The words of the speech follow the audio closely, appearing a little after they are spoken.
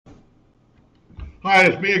Hi,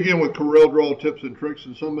 it's me again with Corel Draw Tips and Tricks,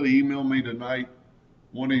 and somebody emailed me tonight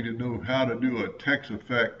wanting to know how to do a text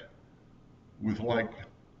effect with like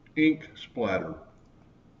ink splatter.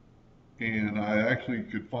 And I actually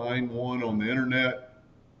could find one on the internet.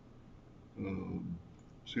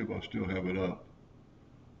 See if I still have it up.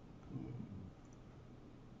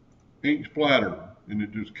 Ink splatter, and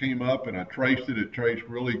it just came up, and I traced it. It traced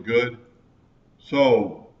really good.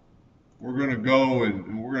 So we're going to go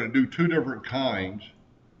and we're going to do two different kinds,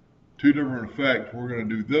 two different effects. We're going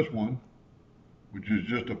to do this one, which is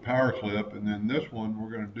just a power clip, and then this one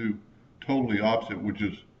we're going to do totally opposite, which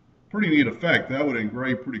is pretty neat effect. That would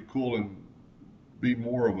engrave pretty cool and be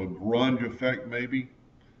more of a grunge effect maybe.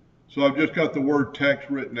 So I've just got the word text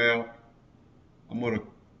written out.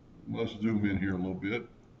 Let's zoom in here a little bit.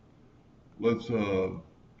 Let's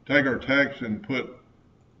take our text and put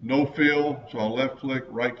no fill. So I'll left click,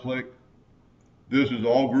 right click. This is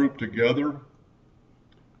all grouped together.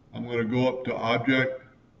 I'm going to go up to Object,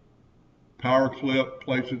 Power Clip,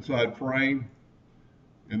 Place Inside Frame,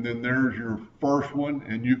 and then there's your first one,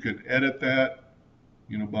 and you can edit that,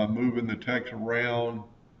 by moving the text around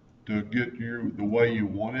to get you the way you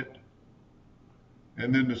want it.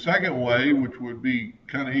 And then the second way, which would be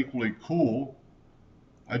kind of equally cool,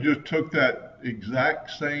 I just took that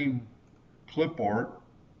exact same clip art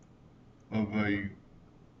of a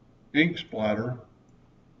ink splatter,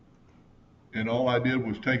 and all I did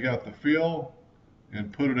was take out the fill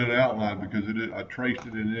and put it in outline because I traced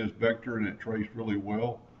it in this vector and it traced really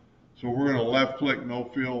well. So we're going to left click no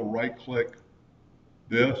fill, right click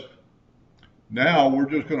this. Now we're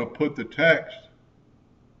just going to put the text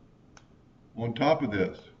on top of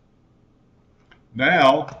this.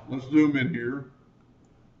 Now let's zoom in here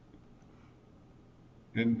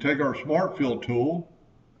and take our smart fill tool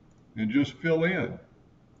and just fill in.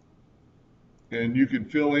 And you can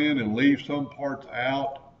fill in and leave some parts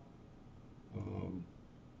out.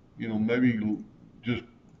 Maybe just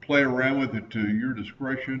play around with it to your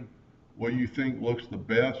discretion, what you think looks the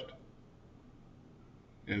best.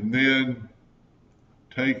 And then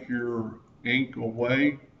take your ink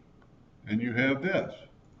away and you have this.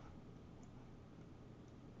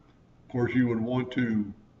 Of course, you would want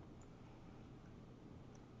to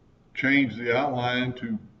change the outline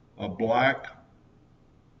to a black,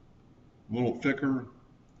 a little thicker.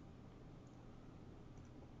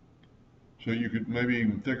 So you could maybe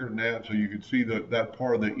even thicker than that, so you could see that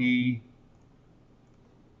part of the E.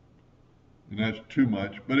 And that's too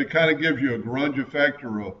much. But it kind of gives you a grunge effect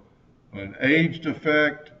or an aged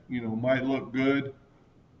effect, might look good.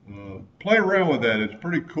 Play around with that, it's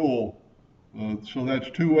pretty cool. So that's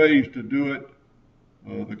two ways to do it.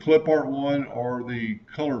 The clip art one or the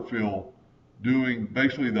color fill, doing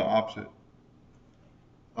basically the opposite.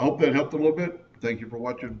 I hope that helped a little bit. Thank you for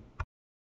watching.